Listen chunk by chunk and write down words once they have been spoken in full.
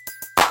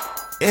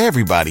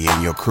Everybody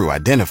in your crew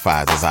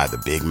identifies as either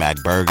Big Mac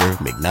Burger,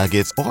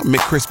 McNuggets, or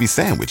McCrispy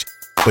Sandwich.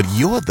 But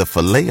you're the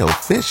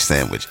Filet-O-Fish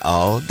Sandwich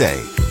all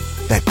day.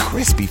 That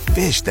crispy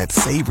fish, that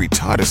savory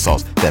tartar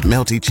sauce, that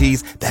melty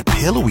cheese, that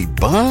pillowy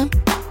bun.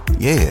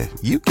 Yeah,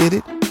 you get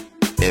it.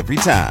 Every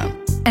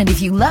time. And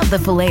if you love the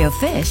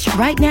Filet-O-Fish,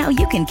 right now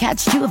you can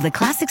catch two of the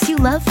classics you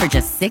love for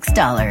just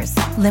 $6.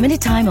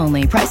 Limited time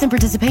only. Price and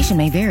participation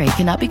may vary.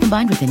 Cannot be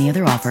combined with any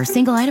other offer.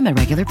 Single item at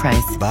regular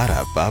price.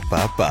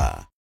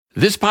 Ba-da-ba-ba-ba.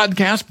 This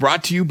podcast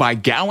brought to you by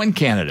Gowan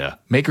Canada,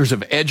 makers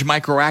of Edge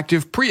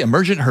Microactive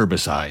pre-emergent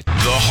herbicide.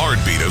 The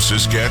heartbeat of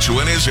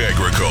Saskatchewan is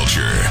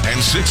agriculture, and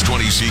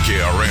 620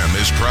 CKRM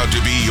is proud to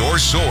be your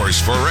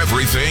source for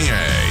everything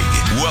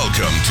ag.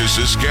 Welcome to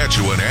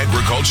Saskatchewan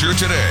Agriculture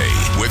Today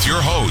with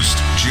your host,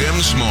 Jim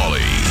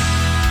Smalley.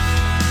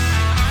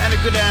 And a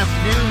good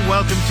afternoon.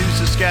 Welcome to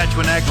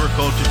Saskatchewan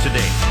Agriculture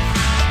Today.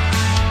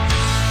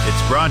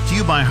 It's brought to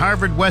you by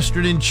Harvard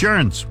Western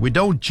Insurance. We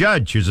don't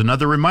judge. Here's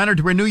another reminder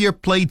to renew your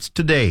plates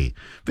today.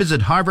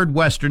 Visit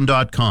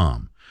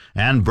harvardwestern.com.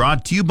 And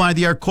brought to you by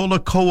the Arcola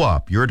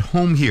Co-op. You're at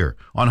home here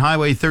on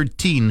Highway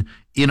 13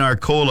 in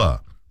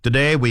Arcola.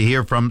 Today we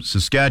hear from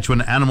Saskatchewan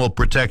Animal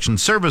Protection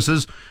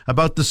Services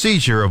about the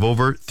seizure of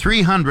over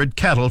 300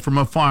 cattle from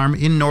a farm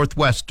in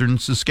northwestern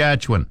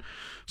Saskatchewan.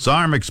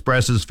 SARM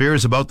expresses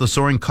fears about the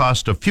soaring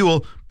cost of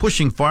fuel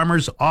pushing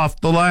farmers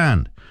off the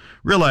land.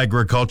 Real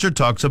Agriculture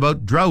talks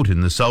about drought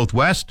in the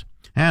southwest,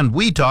 and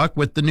we talk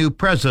with the new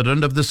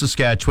president of the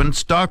Saskatchewan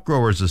Stock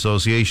Growers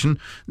Association.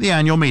 The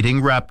annual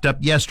meeting wrapped up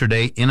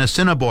yesterday in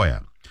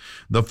Assiniboia.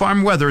 The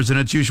farm weather is in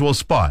its usual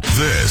spot.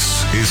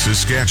 This is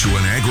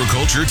Saskatchewan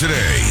Agriculture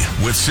Today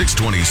with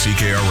 620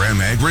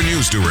 CKRM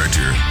Agri-News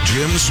Director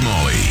Jim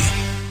Smalley.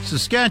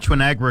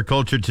 Saskatchewan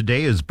Agriculture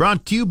Today is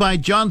brought to you by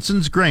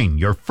Johnson's Grain,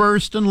 your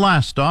first and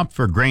last stop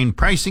for grain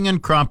pricing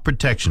and crop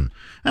protection.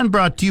 And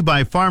brought to you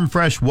by Farm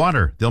Fresh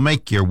Water. They'll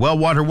make your well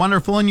water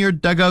wonderful and your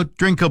dugout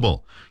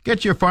drinkable.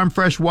 Get your Farm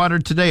Fresh Water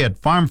today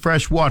at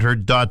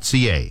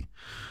farmfreshwater.ca.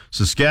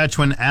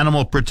 Saskatchewan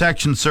Animal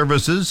Protection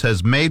Services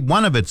has made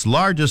one of its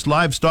largest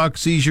livestock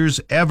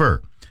seizures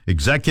ever.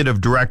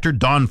 Executive Director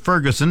Don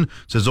Ferguson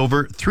says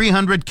over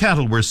 300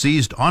 cattle were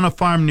seized on a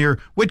farm near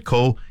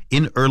Whitco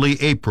in early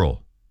April.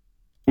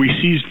 We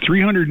seized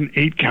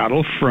 308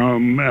 cattle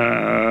from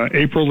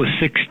April the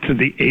 6th to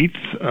the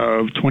 8th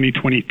of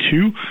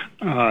 2022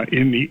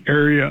 in the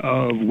area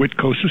of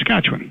Whitco,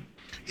 Saskatchewan.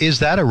 Is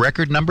that a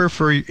record number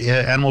for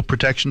Animal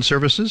Protection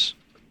Services?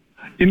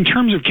 In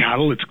terms of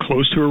cattle, it's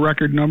close to a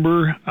record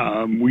number.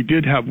 We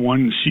did have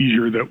one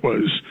seizure that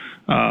was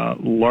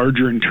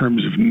larger in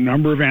terms of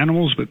number of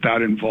animals, but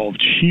that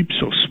involved sheep,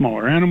 so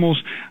smaller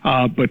animals.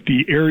 But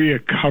the area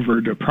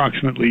covered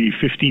approximately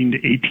 15 to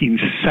 18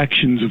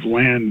 sections of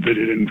land that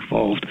it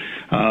involved.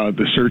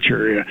 The search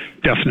area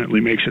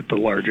definitely makes it the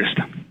largest.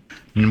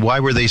 And why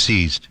were they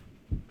seized?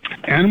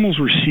 Animals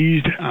were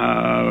seized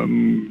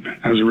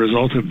as a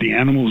result of the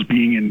animals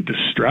being in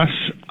distress,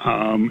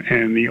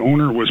 and the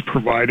owner was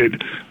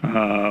provided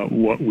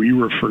what we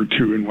refer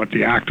to and what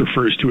the Act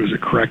refers to as a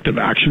corrective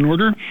action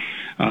order,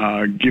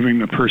 giving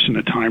the person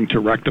the time to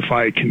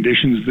rectify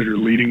conditions that are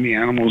leading the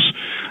animals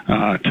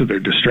to their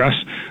distress.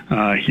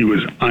 He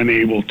was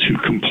unable to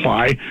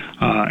comply,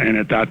 and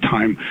at that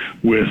time,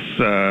 with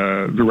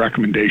the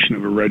recommendation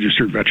of a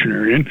registered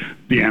veterinarian,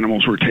 the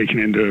animals were taken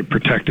into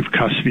protective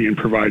custody and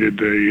provided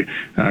the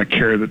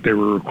care that they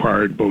were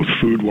required, both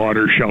food,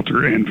 water,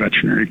 shelter, and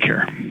veterinary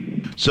care.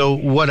 So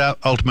what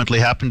ultimately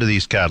happened to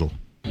these cattle?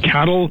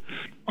 Cattle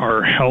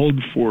are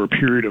held for a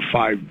period of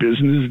 5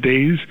 business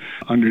days.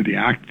 Under the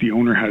Act, the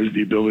owner has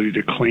the ability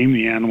to claim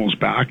the animals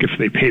back if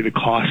they pay the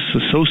costs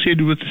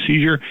associated with the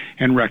seizure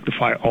and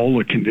rectify all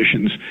the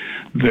conditions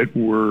that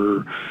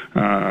were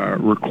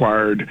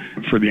required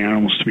for the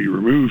animals to be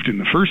removed in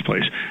the first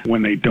place.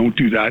 When they don't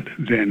do that,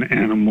 then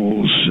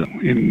animals,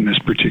 in this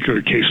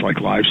particular case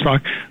like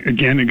livestock,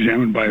 again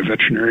examined by a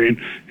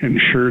veterinarian,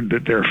 ensured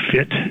that they're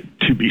fit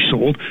to be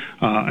sold,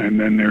 and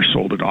then they're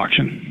sold at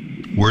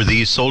auction. Were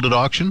these sold at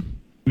auction?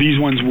 These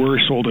ones were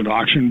sold at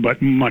auction, but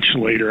much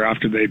later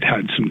after they'd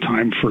had some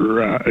time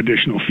for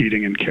additional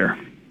feeding and care.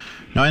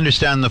 Now, I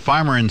understand the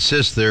farmer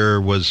insists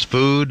there was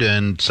food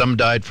and some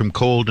died from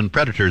cold and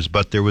predators,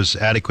 but there was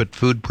adequate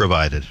food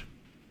provided.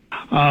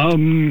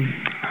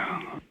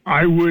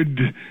 I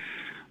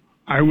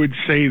would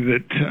say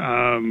that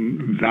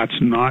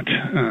that's not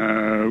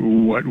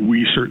what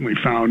we certainly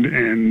found,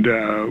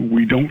 and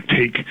we don't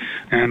take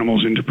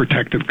animals into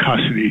protective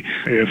custody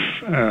if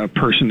a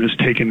person has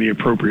taken the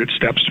appropriate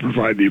steps to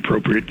provide the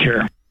appropriate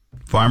care.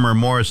 Farmer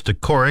Morris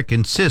Tekoric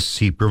insists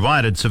he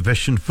provided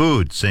sufficient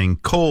food, saying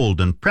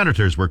cold and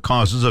predators were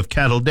causes of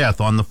cattle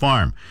death on the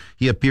farm.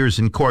 He appears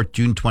in court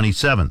June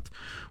 27th.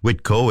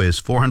 Whitco is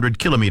 400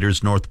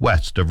 kilometers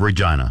northwest of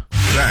Regina.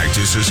 Back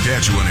to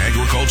Saskatchewan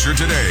Agriculture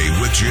Today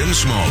with Jim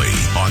Smalley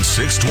on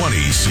 620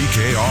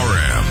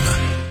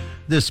 CKRM.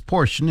 This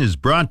portion is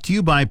brought to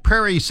you by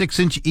Prairie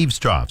 6-inch eaves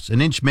troughs. An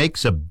inch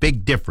makes a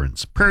big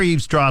difference.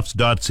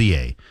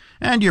 PrairieEavesTroughs.ca.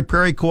 And your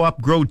Prairie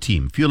Co-op Grow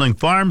Team, fueling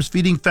farms,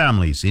 feeding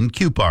families in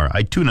Cupar,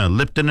 Ituna,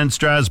 Lipton, and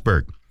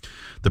Strasbourg.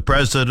 The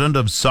president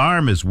of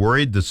SARM is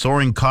worried the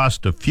soaring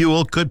cost of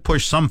fuel could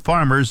push some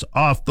farmers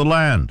off the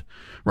land.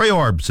 Ray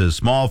Orb says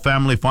small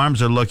family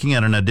farms are looking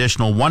at an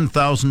additional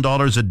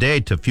 $1,000 a day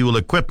to fuel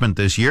equipment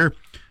this year,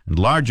 and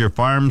larger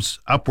farms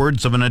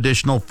upwards of an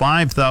additional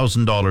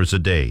 $5,000 a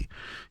day.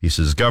 He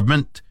says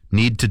government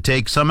need to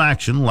take some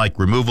action, like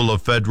removal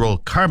of federal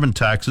carbon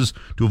taxes,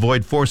 to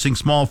avoid forcing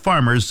small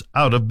farmers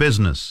out of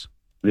business.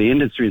 The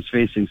industry is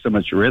facing so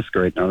much risk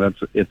right now.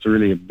 It's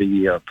really a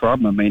big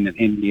problem. I mean,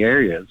 in the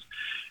areas.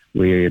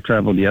 We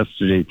traveled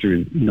yesterday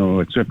through,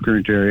 Swift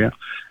Current area,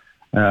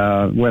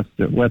 west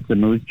of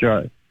Moose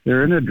Jaw.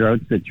 They're in a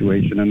drought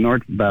situation, and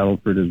north of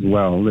Battleford as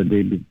well. The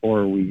day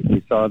before, we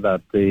saw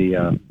that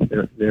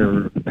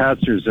their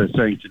pastures are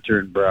starting to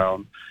turn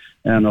brown,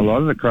 and a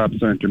lot of the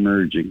crops aren't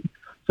emerging.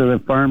 So the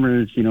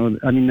farmers,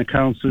 the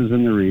councillors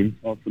and the Reeds,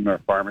 most of them are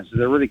farmers,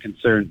 they're really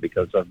concerned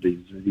because of these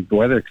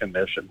weather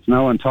conditions.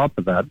 Now, on top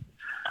of that,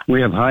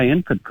 we have high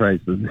input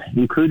prices,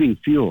 including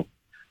fuel.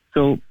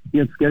 So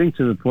it's getting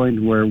to the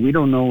point where we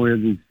don't know where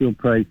these fuel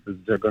prices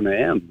are going to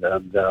end.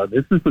 And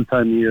this is the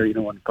time of year,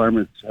 when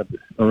farmers have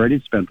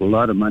already spent a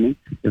lot of money.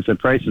 If the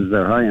prices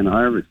are high in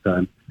harvest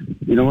time,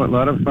 a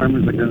lot of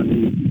farmers are going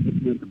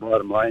to be at the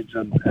bottom line,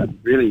 and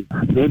really,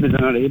 maybe they're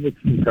not able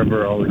to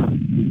cover all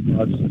these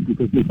losses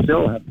because they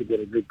still have to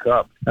get a good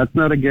crop. That's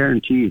not a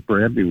guarantee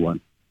for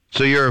everyone.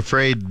 So you're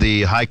afraid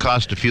the high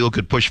cost of fuel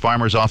could push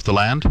farmers off the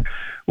land?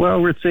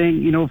 Well, we're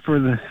saying, for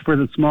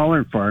the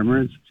smaller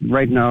farmers,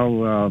 right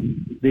now,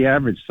 the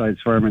average size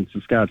farm in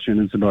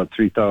Saskatchewan is about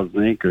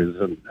 3,000 acres.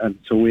 And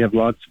so we have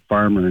lots of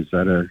farmers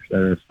that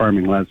are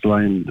farming less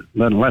land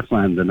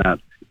than that.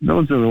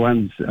 Those are the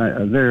ones,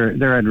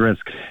 they're at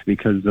risk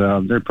because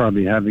they're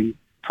probably having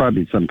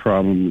some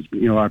problems,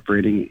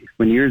 operating.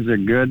 When years are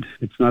good,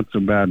 it's not so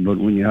bad. But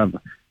when you have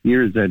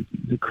years that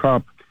the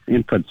crop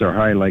inputs are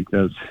high like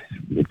this,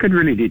 it could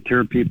really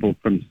deter people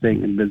from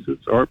staying in business,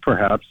 or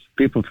perhaps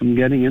people from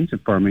getting into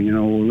farming.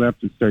 We'll have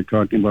to start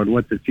talking about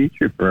what the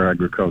future for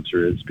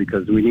agriculture is,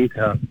 because we need to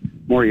have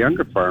more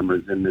younger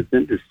farmers in this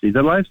industry.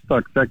 The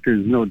livestock sector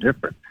is no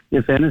different.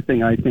 If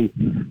anything, I think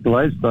the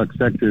livestock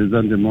sector is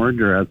under more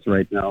duress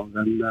right now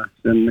than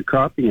the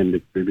cropping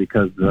industry,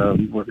 because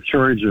we're a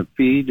shortage of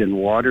feed and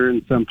water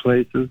in some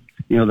places.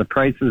 The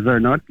prices are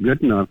not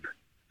good enough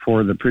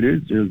for the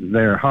producers.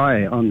 They're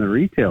high on the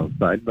retail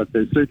side, but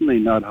they're certainly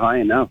not high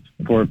enough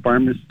for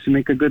farmers to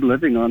make a good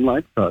living on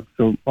livestock.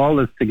 So all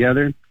this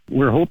together,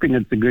 we're hoping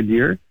it's a good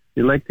year.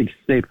 We like to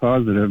stay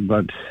positive,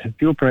 but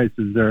fuel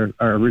prices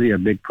are really a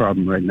big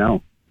problem right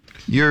now.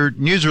 Your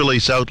news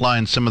release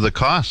outlines some of the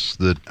costs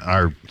that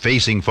are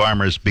facing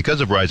farmers because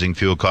of rising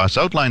fuel costs.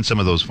 Outline some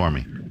of those for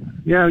me.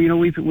 Yeah,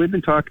 we've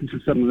been talking to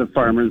some of the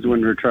farmers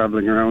when we're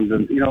traveling around,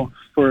 and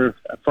for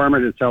a farmer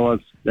to tell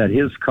us that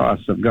his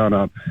costs have gone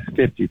up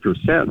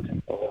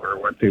 50% over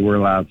what they were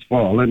last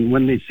fall, and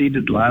when they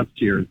seeded last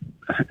year,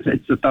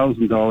 it's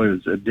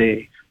 $1,000 a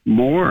day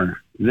more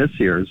this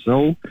year.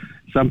 So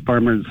some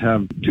farmers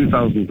have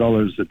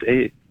 $2,000 a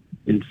day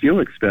in fuel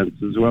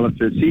expenses. Well, if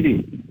they're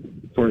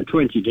seeding for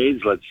 20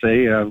 days, let's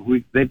say,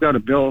 they've got a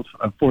bill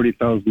of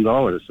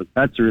 $40,000. So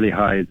that's really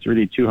high. It's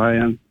really too high.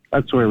 And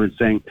that's why we're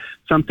saying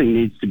something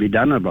needs to be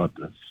done about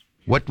this.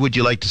 What would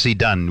you like to see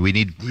done?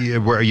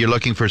 Are you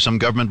looking for some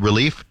government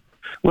relief?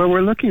 Well,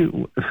 we're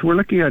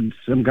looking at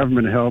some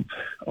government help.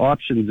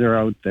 Options are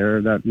out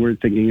there that we're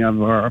thinking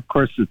of are, of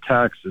course, the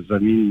taxes. I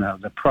mean,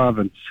 the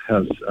province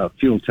has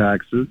fuel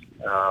taxes.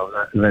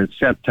 There's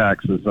set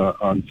taxes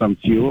on some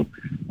fuel.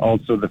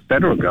 Also, the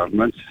federal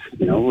government,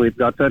 we've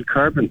got that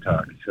carbon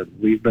tax.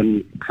 We've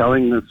been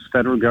telling this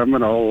federal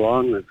government all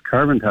along that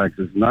carbon tax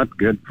is not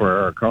good for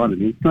our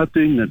economy. It's not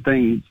doing the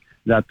things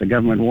that the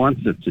government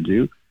wants it to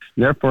do.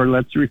 Therefore,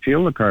 let's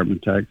repeal the carbon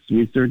tax.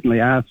 We certainly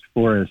asked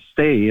for a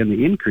stay in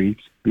the increase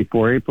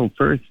before April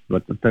 1st,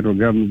 but the federal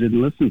government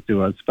didn't listen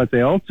to us. But they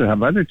also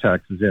have other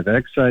taxes. They have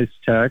excise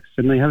tax,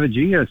 and they have a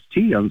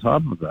GST on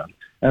top of that.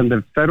 And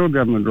the federal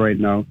government right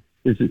now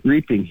is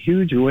reaping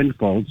huge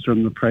windfalls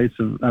from the price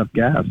of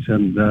gas.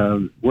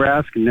 And we're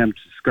asking them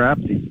to scrap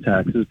these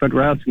taxes, but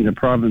we're asking the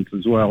province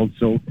as well.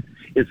 So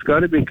it's got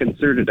to be a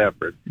concerted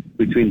effort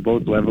between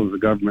both levels of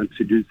government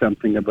to do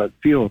something about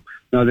fuel.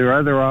 Now, there are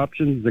other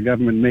options the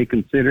government may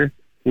consider.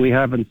 We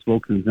haven't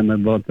spoken to them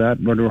about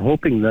that, but we're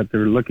hoping that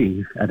they're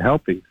looking at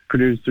helping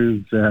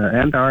producers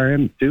and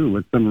RMs too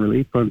with some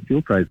relief on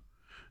fuel prices.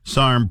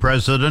 SARM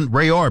President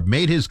Ray Orb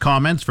made his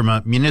comments from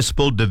a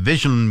municipal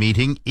division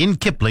meeting in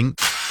Kipling.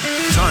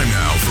 Time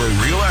now for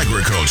Real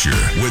Agriculture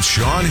with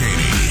Sean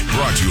Haney.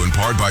 Brought to you in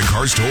part by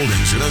Karst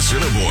Holdings in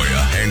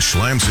Assiniboia and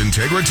Schlamps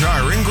Integra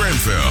Tire in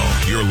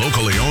Grenfell. Your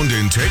locally owned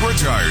Integra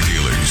Tire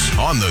dealers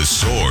on The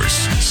Source,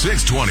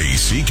 620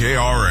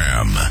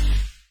 CKRM.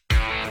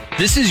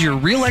 This is your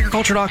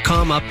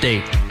RealAgriculture.com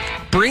update.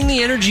 Bring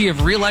the energy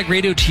of Real Ag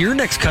Radio to your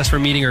next customer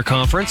meeting or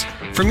conference.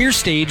 From your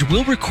stage,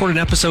 we'll record an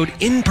episode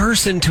in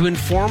person to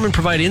inform and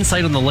provide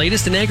insight on the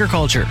latest in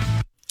agriculture.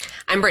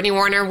 I'm Brittany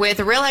Warner with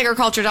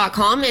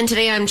RealAgriculture.com, and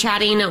today I'm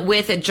chatting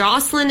with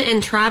Jocelyn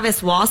and Travis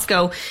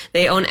Wasco.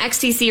 They own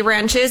XTC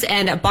Ranches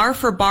and Bar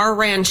for Bar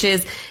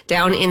Ranches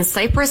down in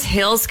Cypress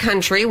Hills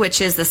Country, which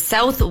is the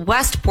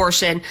southwest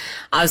portion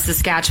of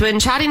Saskatchewan.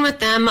 Chatting with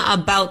them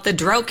about the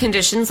drought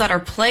conditions that are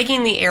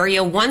plaguing the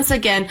area once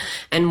again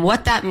and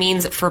what that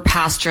means for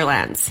pasture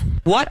lands.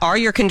 What are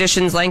your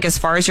conditions like as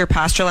far as your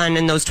pasture land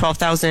and those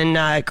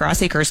 12,000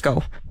 grass acres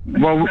go?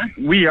 Well,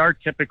 we are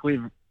typically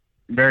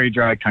very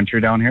dry country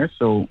down here,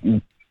 so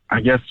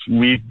I guess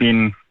we've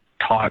been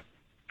taught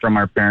from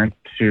our parents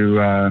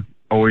to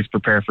always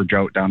prepare for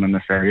drought down in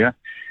this area.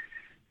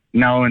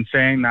 Now, in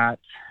saying that,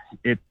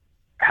 it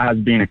has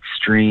been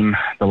extreme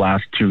the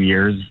last 2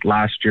 years.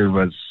 Last year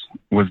was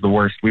the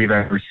worst we've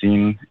ever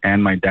seen,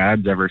 and my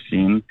dad's ever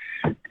seen.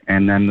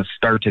 And then the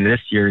start to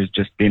this year has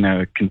just been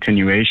a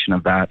continuation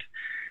of that.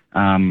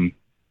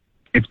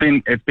 It's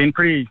been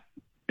pretty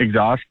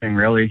exhausting,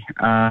 really.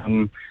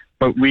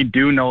 But we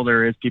do know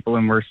there is people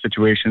in worse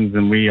situations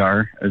than we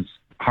are, as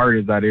hard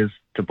as that is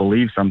to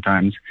believe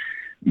sometimes.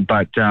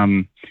 But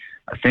I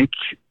think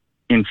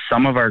in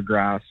some of our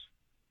grass,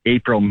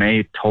 April,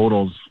 May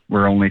totals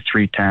were only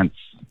 0.3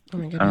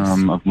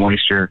 of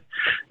moisture.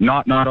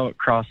 Not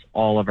across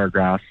all of our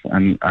grass.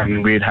 And I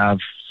mean, we'd have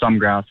some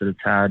grass that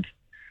it's had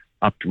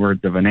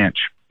upwards of an inch.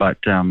 But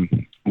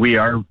we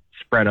are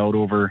spread out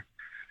over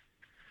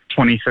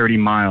 20, 30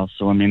 miles.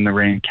 So, I mean, the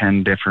rain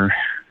can differ.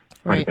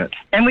 Right.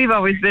 And we've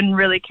always been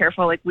really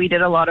careful. Like, we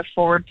did a lot of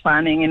forward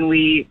planning, and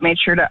we made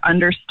sure to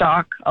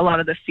understock a lot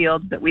of the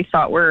fields that we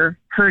thought were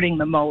hurting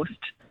the most.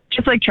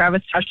 Just like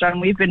Travis touched on,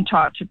 we've been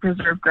taught to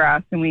preserve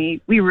grass, and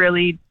we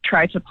really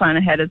try to plan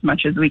ahead as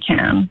much as we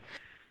can.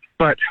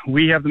 But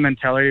we have the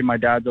mentality, my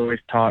dad's always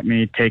taught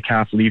me, take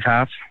half, leave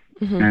half.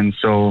 Mm-hmm. And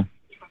so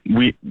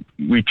we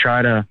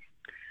try to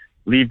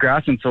leave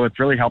grass, and so it's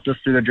really helped us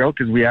through the drought,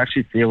 because we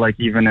actually feel like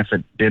even if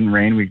it didn't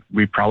rain,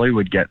 we probably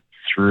would get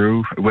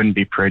through. It wouldn't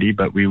be pretty,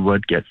 but we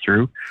would get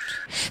through.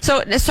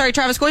 So, sorry,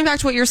 Travis, going back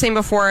to what you were saying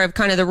before, of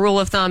kind of the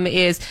rule of thumb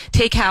is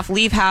take half,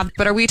 leave half,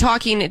 but are we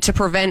talking to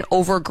prevent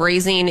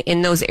overgrazing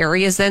in those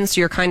areas then? So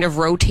you're kind of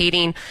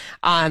rotating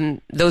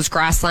those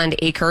grassland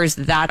acres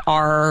that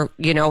are,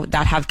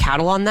 that have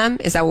cattle on them?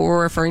 Is that what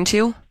we're referring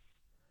to?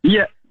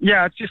 Yeah,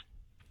 it's just,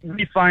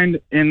 we find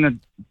in the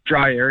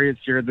dry areas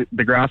here,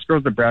 the grass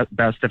grows the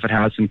best if it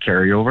has some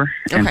carryover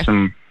and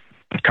some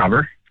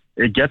cover.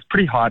 It gets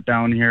pretty hot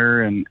down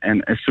here, and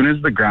as soon as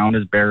the ground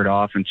is bared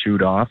off and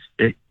chewed off,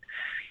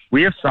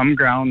 we have some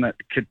ground that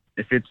could,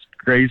 if it's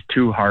grazed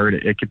too hard,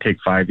 it could take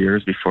 5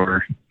 years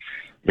before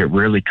it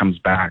really comes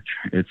back.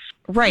 It's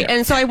right. Yeah.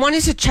 And so I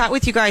wanted to chat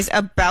with you guys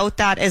about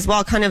that as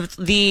well, kind of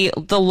the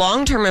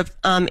long-term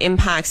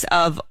impacts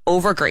of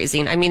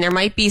overgrazing. I mean, there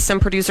might be some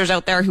producers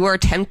out there who are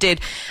tempted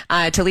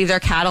to leave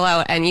their cattle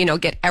out and,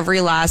 get every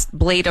last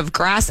blade of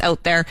grass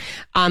out there.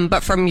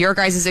 But from your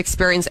guys'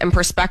 experience and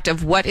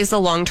perspective, what is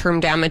the long-term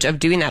damage of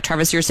doing that?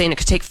 Travis, you're saying it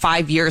could take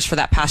 5 years for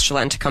that pasture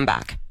land to come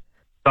back.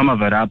 Some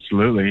of it,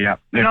 absolutely, yeah.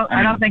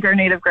 I don't think our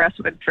native grass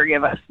would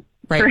forgive us.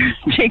 Right.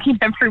 For taking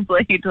every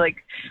blade.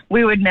 Like,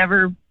 we would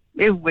never,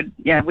 we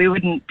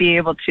wouldn't be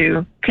able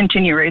to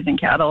continue raising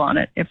cattle on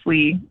it if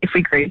we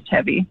grazed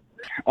heavy.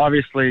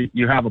 Obviously,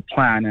 you have a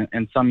plan,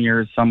 and some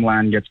years, some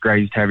land gets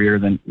grazed heavier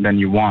than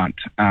you want.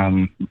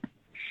 And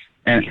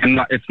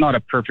it's not a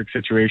perfect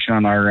situation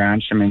on our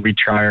ranch. I mean, we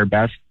try our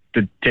best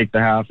to take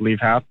the half, leave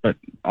half, but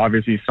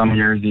obviously some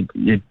years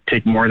you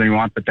take more than you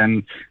want. But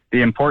then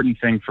the important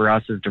thing for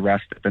us is to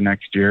rest it the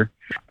next year.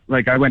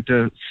 Like, I went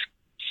to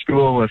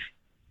school with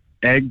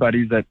ag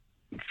buddies that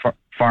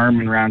farm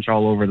and ranch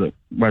all over the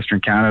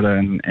Western Canada,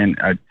 and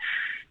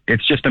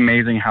it's just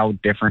amazing how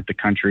different the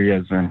country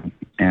is. And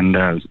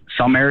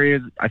some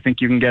areas, I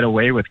think you can get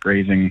away with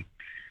grazing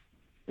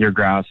your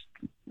grass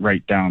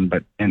right down,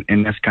 but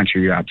in this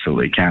country, you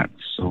absolutely can't.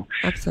 So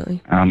absolutely,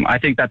 I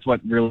think that's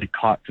what really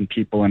caught some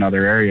people in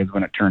other areas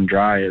when it turned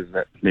dry, is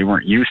that they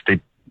weren't used to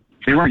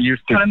how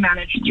to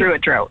manage through a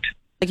drought.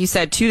 Like you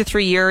said, 2 to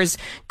 3 years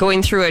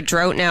going through a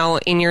drought now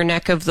in your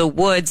neck of the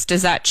woods.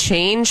 Does that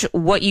change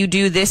what you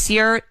do this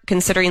year,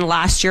 considering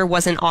last year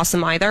wasn't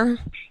awesome either?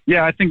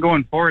 Yeah, I think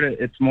going forward,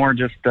 it's more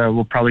just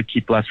we'll probably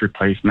keep less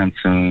replacements,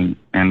 and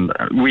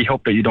we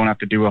hope that you don't have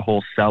to do a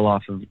whole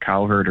sell-off of a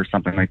cow herd or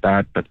something like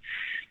that, but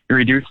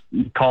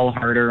call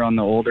harder on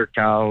the older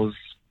cows,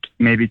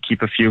 maybe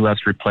keep a few less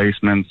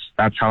replacements.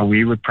 That's how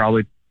we would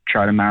probably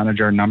try to manage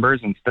our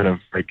numbers, instead of,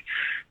 like,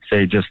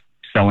 say, just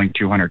selling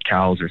 200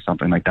 cows or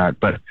something like that.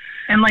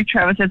 And like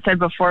Travis had said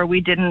before,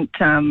 we didn't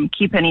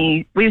keep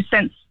any. We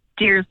sent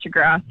steers to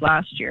grass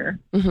last year,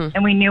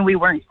 and we knew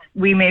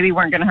we maybe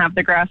weren't going to have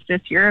the grass this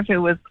year if it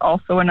was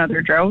also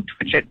another drought,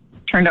 which it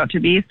turned out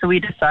to be. So we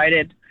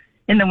decided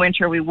in the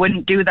winter we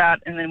wouldn't do that,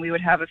 and then we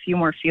would have a few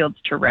more fields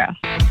to rest.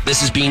 This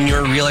has been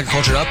your Real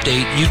Agriculture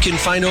Update. You can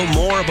find out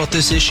more about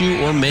this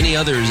issue or many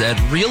others at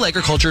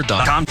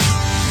realagriculture.com.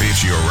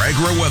 It's your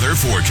agri-weather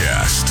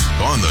forecast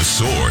on The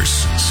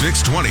Source,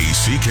 620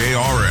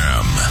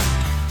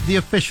 CKRM. The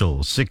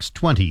official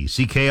 620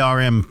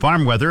 CKRM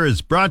Farm Weather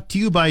is brought to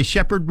you by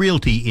Shepherd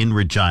Realty in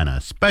Regina,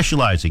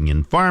 specializing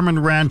in farm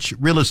and ranch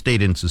real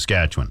estate in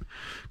Saskatchewan.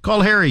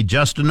 Call Harry,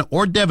 Justin,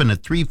 or Devin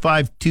at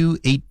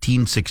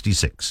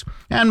 352-1866.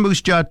 And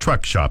Moose Jaw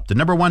Truck Shop, the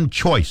 #1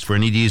 choice for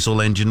any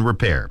diesel engine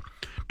repair.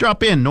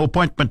 Drop in, no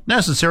appointment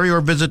necessary, or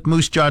visit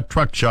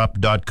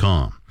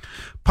moosejawtruckshop.com.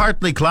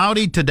 Partly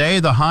cloudy today,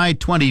 the high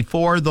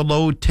 24, the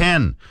low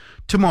 10.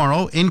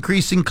 Tomorrow,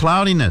 increasing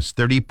cloudiness,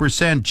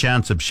 30%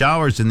 chance of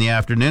showers in the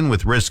afternoon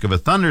with risk of a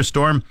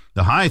thunderstorm.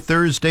 The high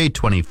Thursday,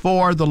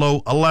 24, the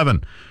low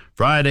 11.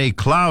 Friday,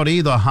 cloudy,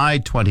 the high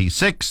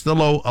 26, the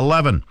low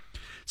 11.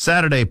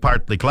 Saturday,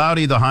 partly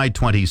cloudy, the high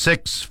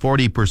 26,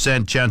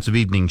 40% chance of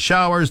evening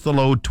showers, the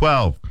low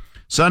 12.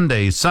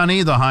 Sunday,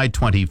 sunny, the high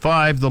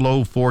 25, the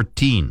low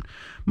 14.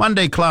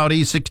 Monday,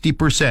 cloudy,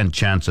 60%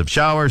 chance of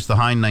showers, the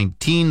high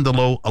 19, the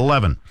low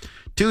 11.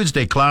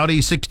 Tuesday, cloudy,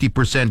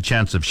 60%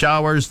 chance of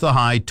showers, the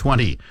high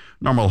 20.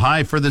 Normal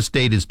high for this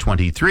date is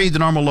 23. The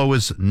normal low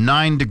is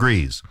 9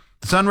 degrees.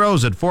 The sun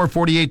rose at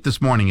 4:48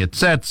 this morning. It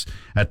sets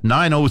at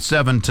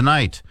 9:07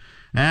 tonight.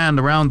 And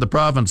around the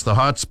province, the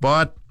hot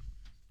spot,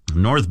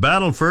 North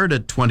Battleford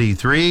at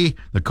 23.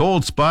 The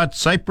cold spot,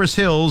 Cypress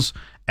Hills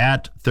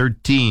at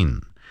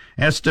 13.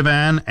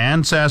 Estevan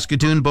and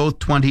Saskatoon both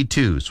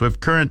 22.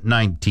 Swift Current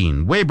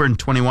 19. Weyburn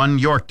 21.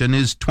 Yorkton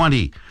is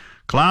 20.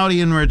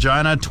 Cloudy in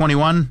Regina,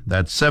 21.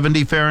 That's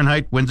 70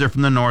 Fahrenheit. Winds are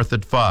from the north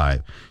at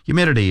 5.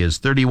 Humidity is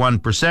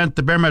 31%.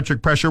 The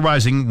barometric pressure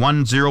rising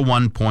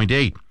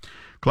 101.8.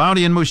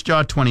 Cloudy in Moose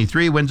Jaw,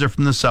 23. Winds are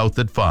from the south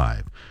at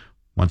 5.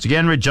 Once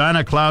again,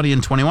 Regina, cloudy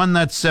and 21.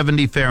 That's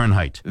 70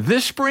 Fahrenheit.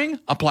 This spring,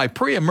 apply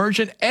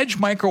pre-emergent Edge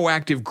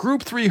Microactive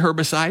Group 3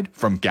 herbicide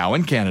from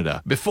Gowan,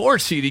 Canada, before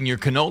seeding your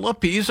canola,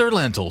 peas, or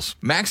lentils.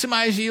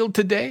 Maximize yield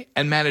today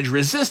and manage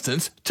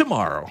resistance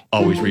tomorrow.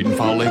 Always read and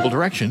follow label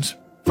directions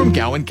from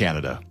Gowan,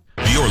 Canada.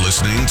 You're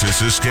listening to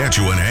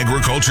Saskatchewan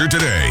Agriculture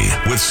Today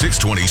with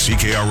 620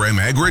 CKRM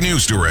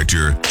Agri-News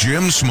Director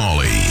Jim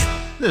Smalley.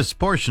 This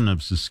portion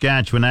of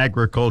Saskatchewan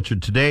Agriculture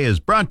Today is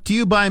brought to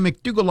you by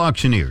McDougall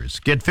Auctioneers.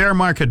 Get fair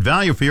market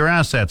value for your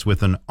assets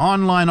with an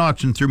online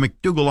auction through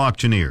McDougall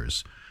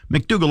Auctioneers.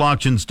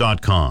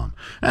 McDougallAuctions.com.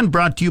 And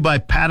brought to you by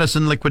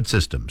Pattison Liquid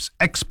Systems,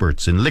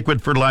 experts in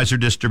liquid fertilizer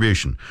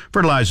distribution.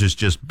 Fertilizer's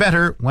just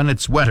better when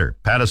it's wetter.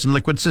 Pattison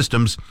Liquid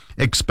Systems,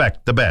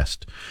 expect the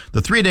best.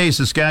 The 3-day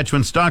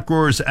Saskatchewan Stock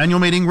Growers Annual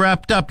Meeting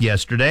wrapped up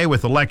yesterday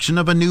with election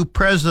of a new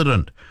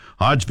president.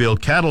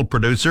 Hodgeville cattle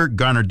producer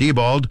Garner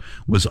Diebold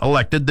was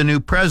elected the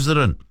new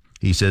president.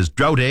 He says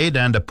drought aid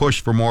and a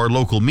push for more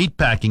local meat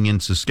packing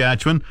in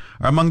Saskatchewan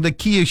are among the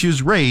key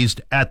issues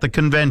raised at the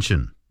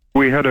convention.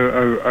 We had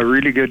a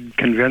really good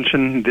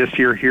convention this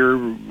year here,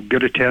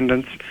 good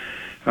attendance,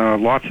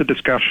 lots of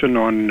discussion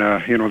on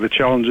the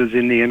challenges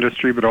in the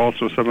industry, but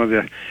also some of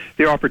the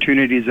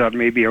opportunities that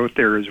may be out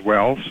there as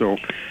well. So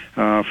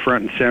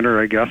front and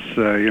center, I guess,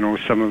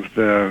 some of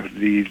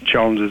the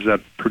challenges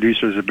that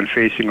producers have been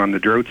facing on the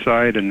drought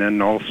side, and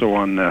then also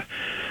on the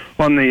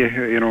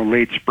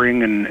late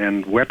spring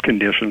and wet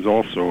conditions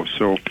also.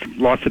 So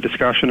lots of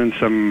discussion and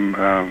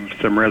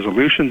some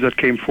resolutions that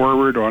came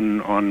forward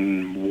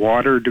on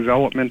water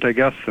development, I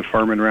guess, the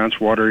Farm and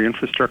Ranch Water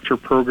Infrastructure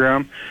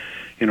Program,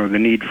 the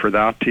need for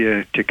that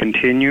to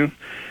continue.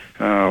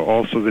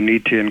 Also the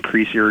need to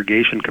increase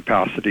irrigation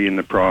capacity in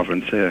the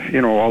province.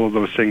 All of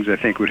those things I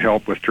think would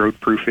help with drought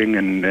proofing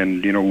and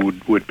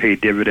would pay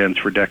dividends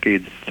for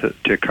decades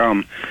to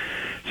come.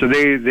 So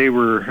they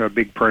were a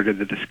big part of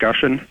the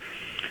discussion.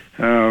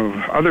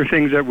 Other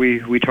things that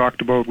we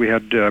talked about, we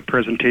had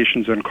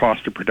presentations on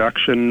cost of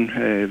production.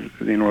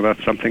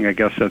 That's something I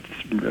guess that's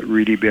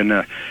really been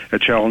a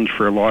challenge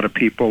for a lot of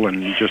people,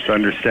 and just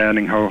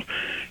understanding how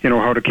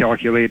to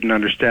calculate and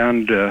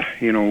understand,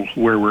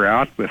 where we're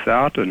at with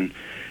that, and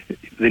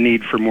the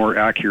need for more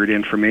accurate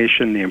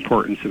information, the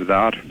importance of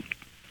that.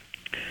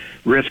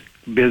 Risk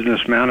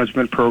business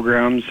management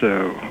programs,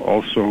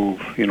 also,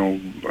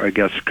 I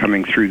guess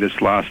coming through this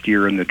last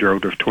year in the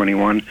drought of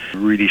 21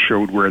 really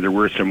showed where there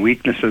were some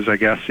weaknesses, I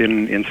guess,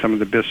 in some of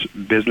the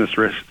business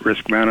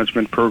risk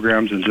management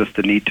programs, and just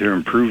the need to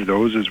improve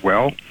those as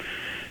well.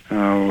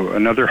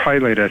 Another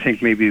highlight, I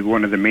think maybe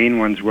one of the main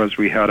ones, was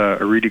we had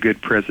a really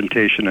good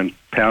presentation and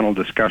panel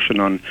discussion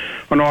on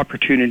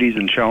opportunities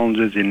and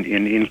challenges in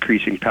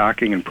increasing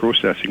packing and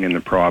processing in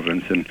the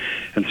province. And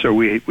so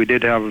we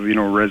did have,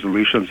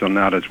 resolutions on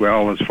that as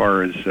well, as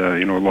far as,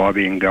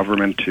 lobbying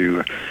government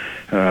to,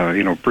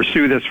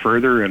 pursue this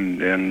further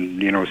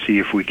and see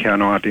if we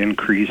cannot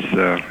increase,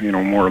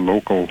 more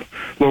local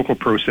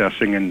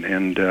processing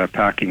and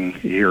packing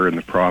here in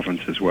the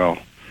province as well.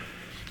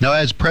 Now,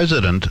 as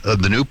president,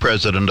 the new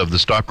president of the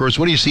Stock Growers,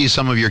 what do you see as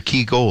some of your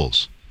key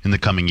goals in the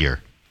coming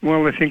year?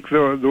 Well, I think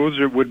those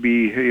would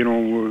be,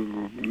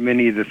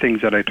 many of the things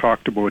that I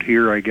talked about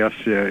here, I guess,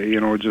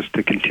 just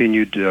to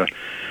continue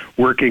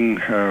working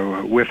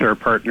with our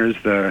partners,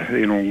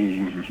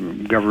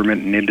 the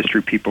government and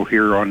industry people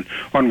here on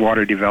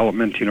water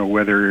development,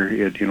 whether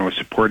it,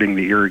 supporting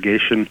the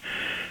irrigation,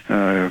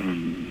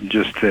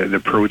 just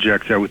the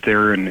projects out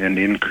there and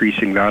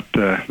increasing that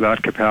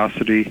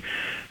capacity,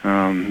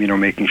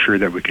 making sure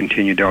that we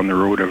continue down the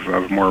road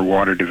of more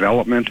water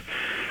development.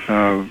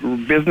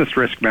 Business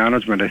risk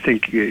management, I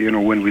think,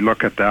 when we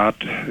look at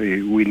that,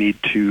 we need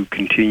to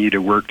continue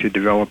to work to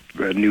develop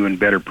new and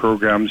better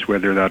programs,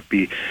 whether that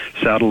be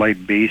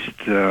satellite-based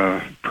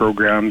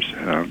programs,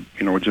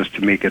 just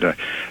to make it a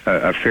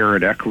fair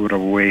and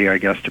equitable way, I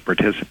guess, to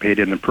participate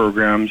in the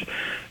programs.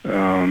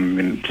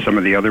 And some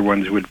of the other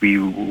ones would be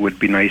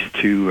nice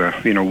to,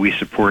 we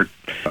support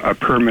a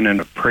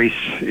permanent price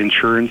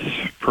insurance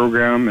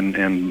program, and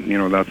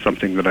that's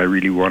something that I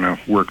really want to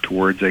work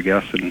towards, I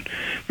guess, and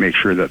make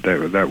sure that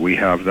we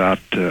have that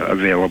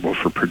available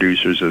for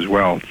producers as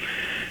well.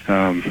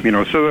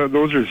 So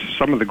those are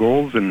some of the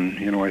goals,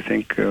 and I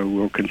think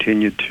we'll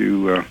continue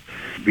to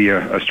be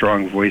a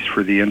strong voice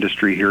for the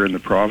industry here in the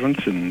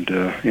province, and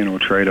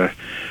try to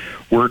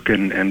work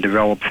and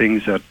develop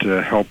things that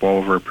help all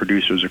of our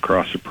producers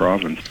across the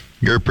province.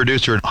 You're a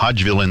producer in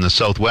Hodgeville in the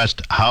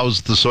southwest.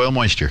 How's the soil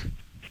moisture?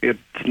 It's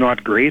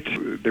not great.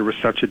 There was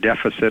such a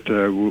deficit.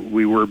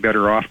 We were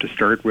better off to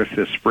start with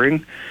this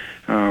spring.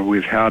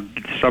 We've had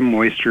some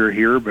moisture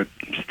here, but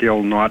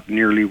still not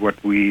nearly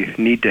what we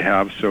need to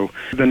have. So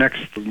the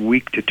next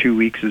week to 2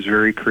 weeks is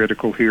very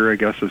critical here, I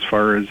guess, as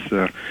far as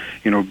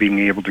being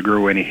able to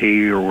grow any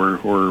hay or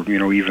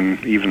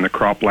even the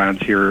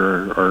croplands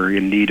here are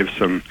in need of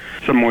some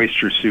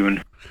moisture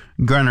soon.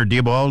 Garner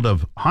Diebold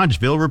of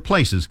Hodgeville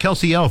replaces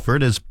Kelsey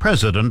Elford as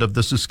president of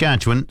the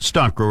Saskatchewan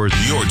Stock Growers.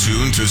 You're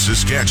tuned to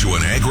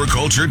Saskatchewan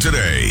Agriculture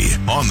Today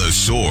on The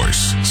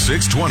Source,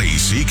 620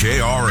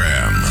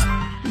 CKRM.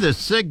 This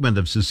segment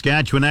of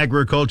Saskatchewan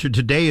Agriculture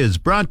Today is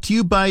brought to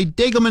you by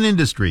Degelman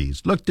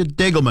Industries. Look to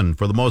Degelman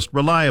for the most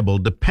reliable,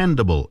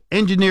 dependable,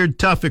 engineered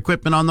tough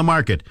equipment on the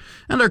market.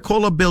 And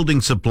Arcola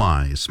Building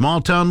Supply,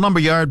 small town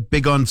lumberyard,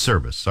 big on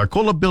service.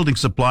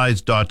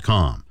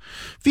 ArcolaBuildingSupplies.com.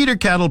 Feeder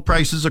cattle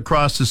prices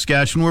across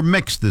Saskatchewan were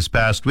mixed this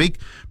past week.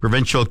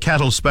 Provincial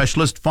cattle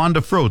specialist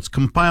Fonda Froats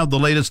compiled the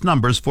latest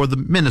numbers for the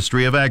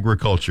Ministry of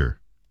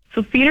Agriculture.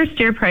 So feeder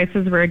steer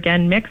prices were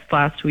again mixed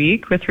last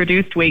week, with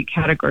reduced weight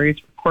categories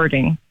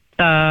reporting.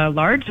 The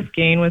largest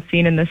gain was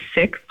seen in the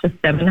 600 to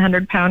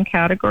 700 pound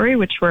category,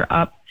 which were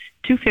up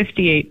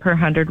 $2.58 per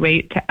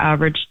hundredweight to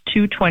average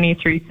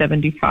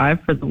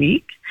 $223.75 for the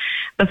week.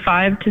 The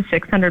 500 to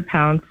 600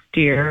 pound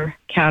steer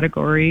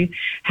category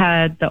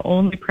had the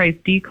only price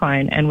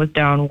decline and was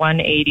down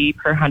 $1.80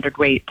 per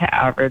hundredweight to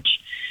average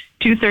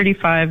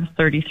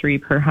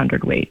 $235.33 per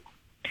hundredweight.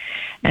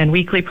 And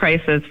weekly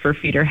prices for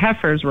feeder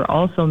heifers were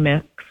also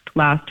mixed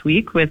last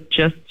week, with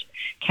just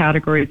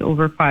categories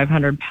over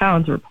 500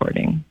 pounds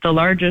reporting. The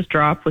largest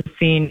drop was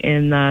seen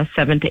in the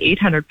 700 to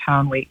 800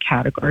 pound weight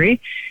category,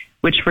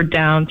 which were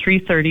down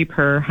 $3.30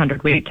 per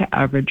hundredweight to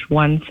average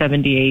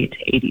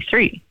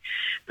 $178.83.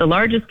 The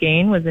largest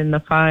gain was in the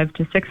 500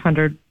 to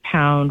 600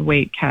 pound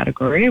weight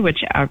category,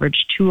 which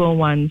averaged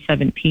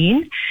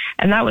 $201.17,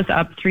 and that was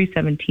up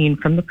 $3.17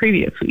 from the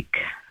previous week.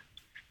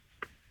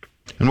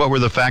 And what were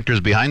the factors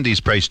behind these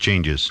price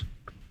changes?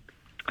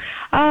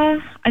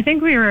 I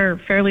think we were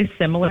fairly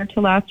similar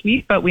to last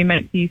week, but we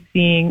might be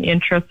seeing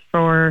interest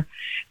for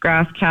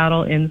grass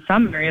cattle in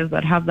some areas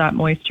that have that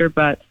moisture,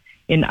 but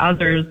in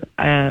others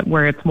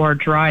where it's more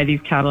dry,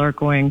 these cattle are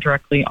going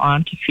directly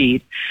on to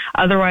feed.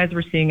 Otherwise,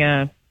 we're seeing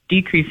a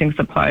decreasing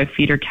supply of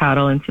feeder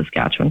cattle in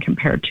Saskatchewan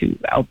compared to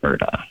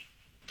Alberta.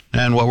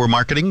 And what were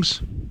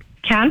marketings?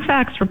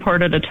 Canfax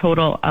reported a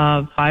total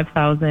of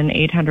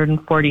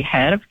 5,840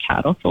 head of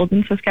cattle sold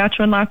in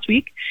Saskatchewan last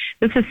week.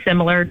 This is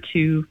similar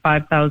to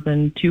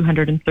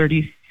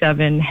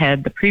 5,237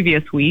 head the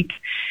previous week,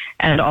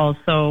 and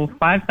also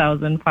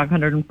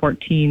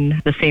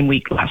 5,514 the same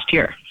week last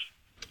year.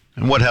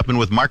 And what happened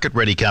with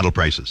market-ready cattle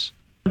prices?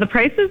 The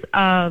prices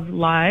of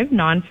live,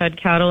 non-fed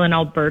cattle in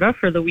Alberta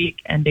for the week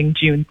ending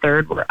June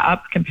 3rd were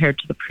up compared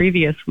to the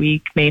previous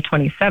week, May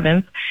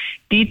 27th.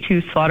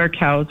 D2 slaughter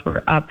cows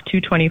were up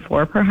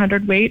 $2.24 per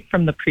hundredweight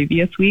from the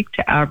previous week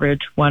to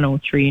average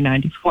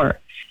 $103.94.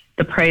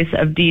 The price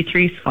of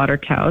D3 slaughter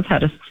cows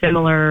had a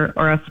similar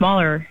or a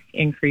smaller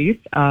increase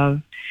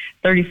of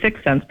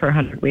 36 cents per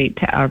hundredweight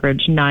to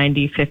average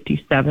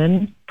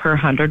 $90.57 per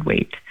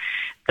hundredweight.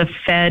 The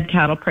fed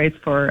cattle price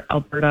for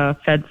Alberta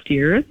fed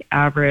steers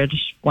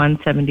averaged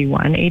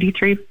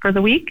 $171.83 for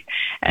the week,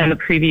 and the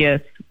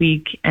previous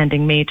week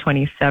ending May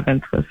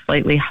 27th was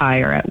slightly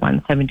higher at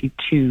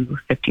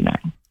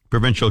 $172.59.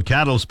 Provincial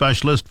cattle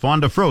specialist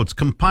Fonda Froats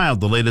compiled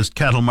the latest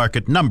cattle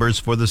market numbers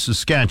for the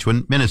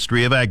Saskatchewan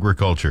Ministry of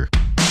Agriculture.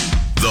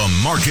 The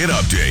Market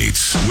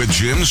Updates with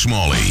Jim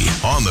Smalley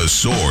on The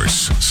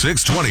Source,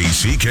 620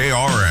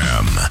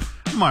 CKRM.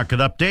 Market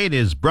Update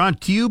is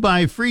brought to you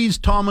by Freeze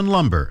Tallman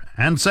Lumber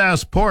and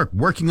Sass Pork,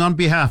 working on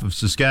behalf of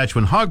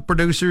Saskatchewan hog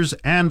producers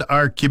and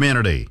our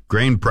community.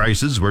 Grain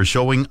prices were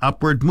showing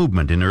upward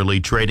movement in early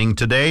trading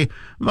today.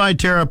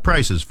 Viterra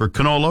prices for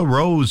canola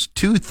rose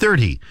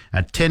 $2.30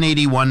 at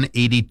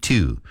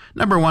 $10.81.82.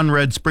 Number 1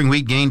 red spring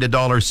wheat gained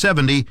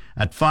 $1.70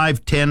 at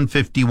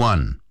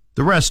 $5.10.51.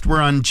 The rest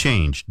were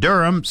unchanged.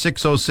 Durham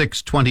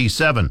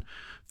 $606.27.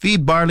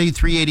 Feed barley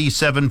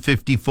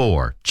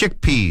 $387.54.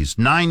 Chickpeas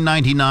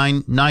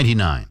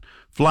 $9.99.99.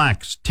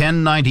 Flax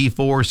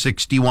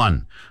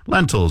 $10.94.61.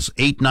 Lentils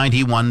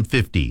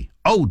 $8.91.50.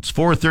 Oats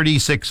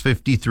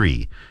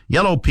 $4.36.53.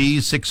 Yellow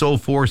peas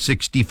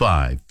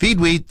 $604.65. Feed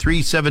wheat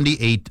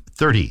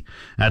 $378.30.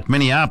 At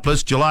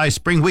Minneapolis, July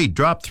spring wheat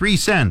dropped 3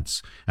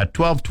 cents at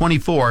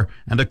 $12.24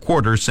 and a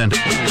quarter cent.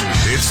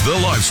 It's the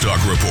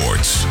Livestock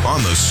Reports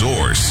on The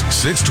Source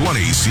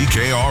 620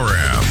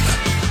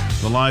 CKRM.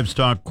 The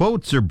livestock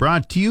quotes are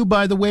brought to you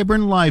by the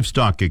Weyburn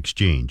Livestock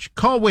Exchange.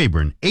 Call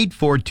Weyburn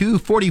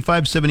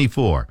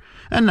 842-4574.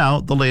 And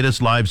now the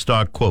latest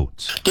livestock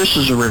quotes. This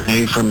is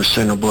Renee from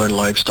Assiniboine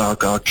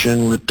Livestock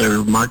Auction with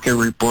their market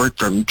report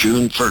from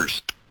June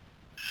 1st.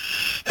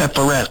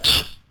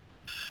 Heiferettes,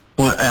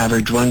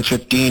 average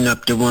 115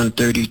 up to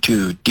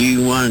 132.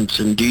 D1s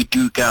and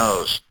D2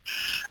 cows,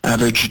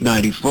 average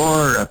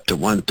 94 up to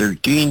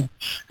 113,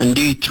 and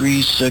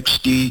D3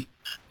 60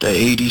 to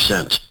 80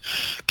 cents.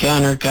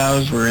 Canner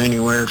cows were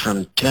anywhere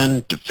from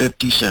 10 to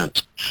 50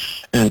 cents,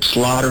 and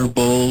slaughter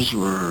bulls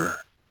were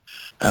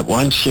at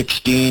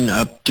 116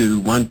 up to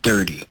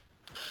 130.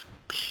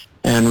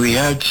 And we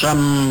had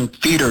some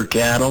feeder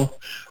cattle.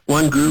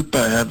 One group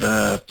have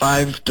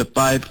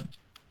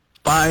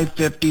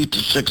 550 to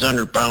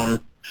 600 pound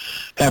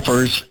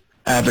heifers,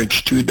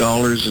 averaged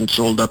 $2 and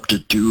sold up to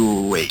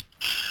 $208.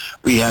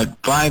 We had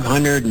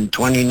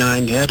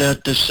 529 head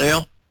at the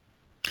sale.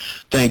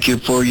 Thank you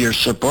for your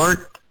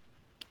support.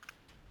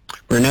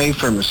 Renee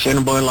from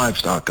Assiniboine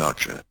Livestock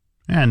Auction.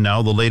 And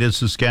now the latest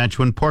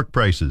Saskatchewan pork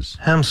prices.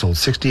 Ham sold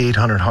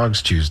 6,800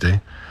 hogs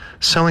Tuesday,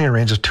 selling a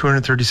range of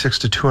 $236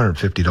 to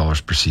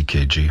 $250 per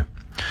CKG.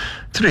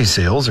 Today's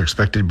sales are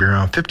expected to be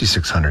around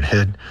 5,600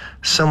 head,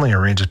 selling a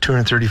range of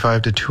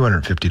 $235 to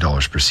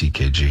 $250 per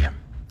CKG.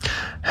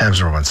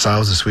 Hams over on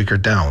sows this week are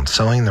down,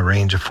 selling in the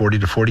range of 40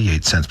 to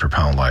 48 cents per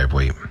pound live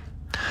weight.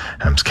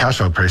 Ham's cash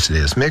hog price today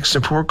is mixed,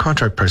 and forward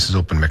contract prices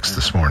open mixed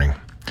this morning.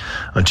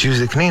 On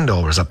Tuesday, the Canadian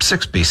dollar was up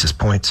 6 basis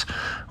points,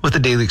 with the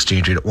daily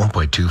exchange rate at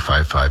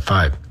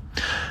 1.2555.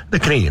 The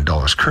Canadian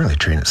dollar is currently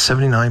trading at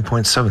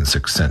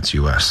 79.76 cents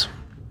U.S.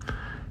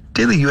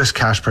 Daily U.S.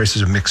 cash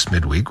prices are mixed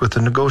midweek, with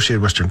the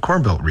negotiated Western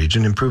Corn Belt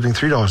region improving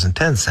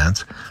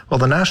 $3.10, while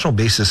the national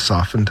basis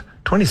softened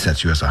 20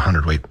 cents U.S. a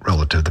hundredweight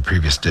relative to the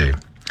previous day.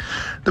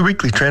 The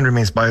weekly trend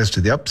remains biased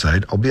to the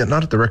upside, albeit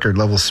not at the record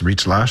levels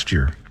reached last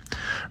year.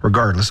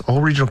 Regardless,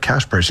 all regional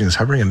cash pricing is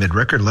hovering amid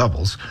record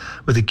levels,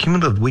 with the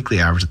cumulative weekly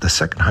average at the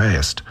second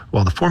highest,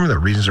 while the formula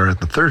regions are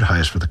at the third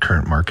highest for the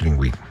current marketing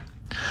week.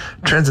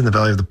 Trends in the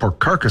value of the pork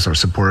carcass are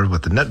supported,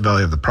 with the net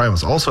value of the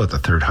primals also at the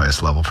third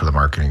highest level for the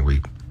marketing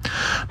week.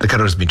 The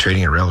cutout has been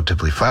trading in a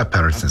relatively flat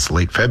pattern since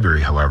late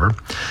February, however,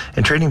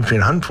 and trading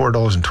between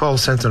 $104.12 and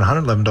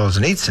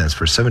 $111.08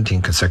 for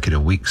 17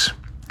 consecutive weeks.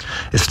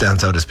 It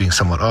stands out as being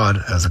somewhat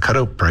odd, as the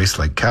cutout price,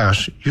 like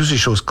cash, usually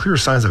shows clear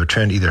signs of a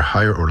trend either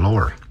higher or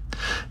lower.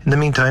 In the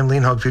meantime,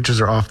 lean hog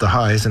futures are off the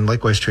highs and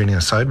likewise trading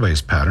a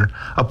sideways pattern,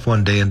 up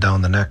one day and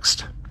down the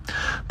next.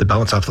 The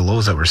bounce off the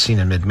lows that were seen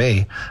in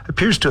mid-May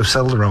appears to have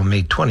settled around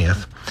May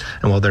 20th,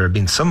 and while there have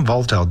been some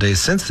volatile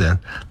days since then,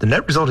 the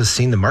net result has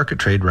seen the market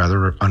trade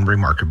rather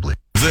unremarkably.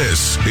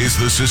 This is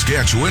the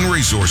Saskatchewan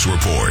Resource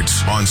Report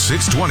on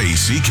 620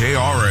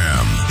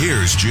 CKRM.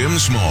 Here's Jim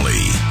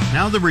Smalley.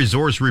 Now the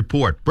Resource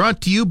Report,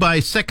 brought to you by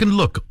Second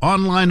Look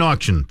Online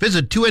Auction.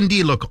 Visit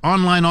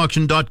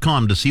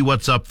 2ndlookonlineauction.com to see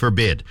what's up for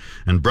bid.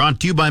 And brought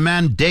to you by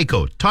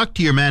Mandaco. Talk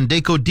to your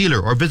Mandaco dealer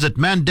or visit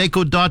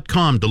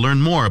mandaco.com to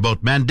learn more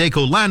about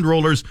Mandaco land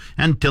rollers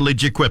and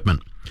tillage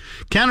equipment.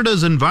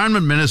 Canada's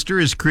Environment Minister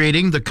is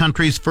creating the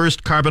country's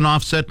first carbon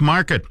offset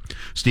market.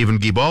 Stephen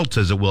Guilbeault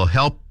says it will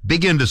help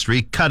big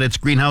industry cut its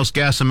greenhouse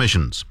gas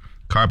emissions.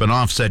 Carbon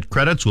offset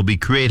credits will be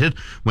created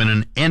when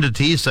an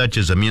entity such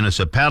as a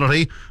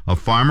municipality, a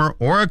farmer,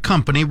 or a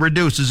company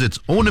reduces its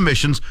own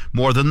emissions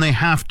more than they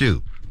have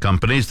to.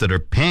 Companies that are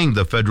paying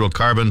the federal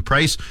carbon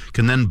price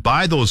can then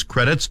buy those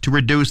credits to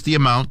reduce the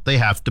amount they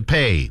have to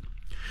pay.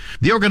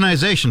 The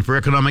Organization for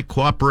Economic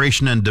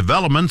Cooperation and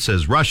Development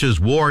says Russia's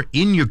war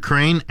in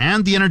Ukraine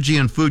and the energy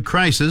and food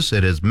crisis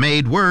it has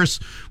made worse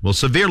will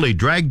severely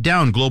drag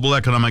down global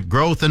economic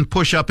growth and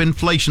push up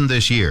inflation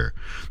this year.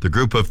 The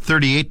group of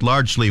 38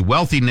 largely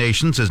wealthy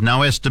nations is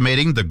now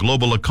estimating the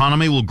global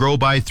economy will grow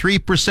by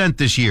 3%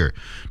 this year,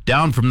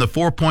 down from the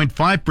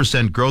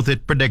 4.5% growth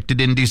it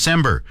predicted in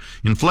December.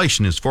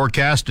 Inflation is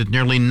forecast at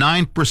nearly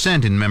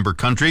 9% in member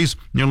countries,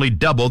 nearly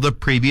double the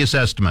previous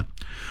estimate.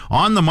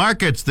 On the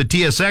markets, the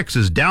TSX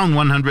is down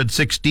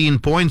 116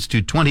 points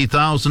to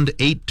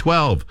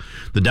 20,812.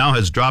 The Dow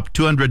has dropped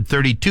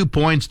 232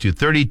 points to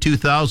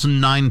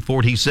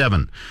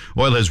 32,947.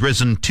 Oil has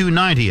risen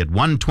 $2.90 at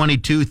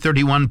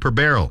 $122.31 per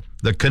barrel.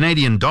 The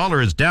Canadian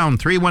dollar is down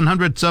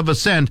 3/100ths of a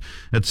cent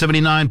at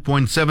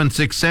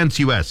 79.76 cents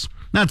U.S.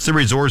 That's the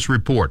Resource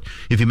Report.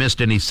 If you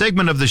missed any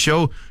segment of the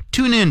show,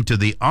 tune in to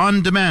the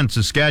on-demand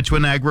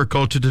Saskatchewan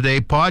Agriculture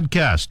Today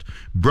podcast,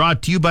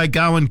 brought to you by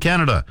Gowan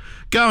Canada.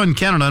 Gowan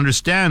Canada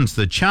understands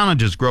the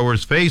challenges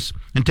growers face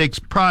and takes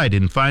pride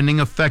in finding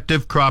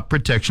effective crop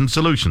protection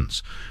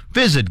solutions.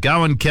 Visit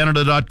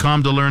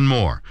GowanCanada.com to learn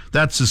more.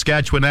 That's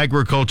Saskatchewan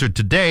Agriculture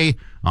Today.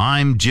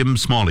 I'm Jim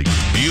Smalley.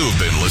 You've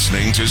been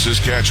listening to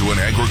Saskatchewan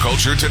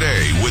Agriculture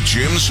Today with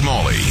Jim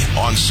Smalley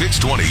on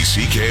 620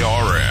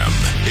 CKRM.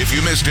 If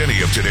you missed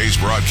any of today's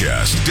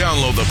broadcast,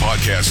 download the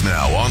podcast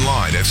now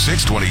online at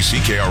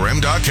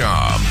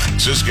 620CKRM.com.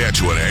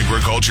 Saskatchewan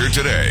Agriculture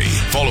Today,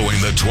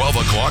 following the 12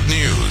 o'clock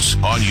news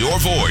on your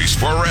voice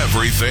for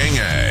everything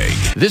ag.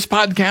 This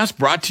podcast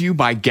brought to you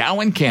by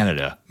Gowan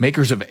Canada,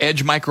 makers of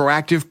Edge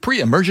Microactive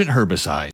pre-emergent herbicide.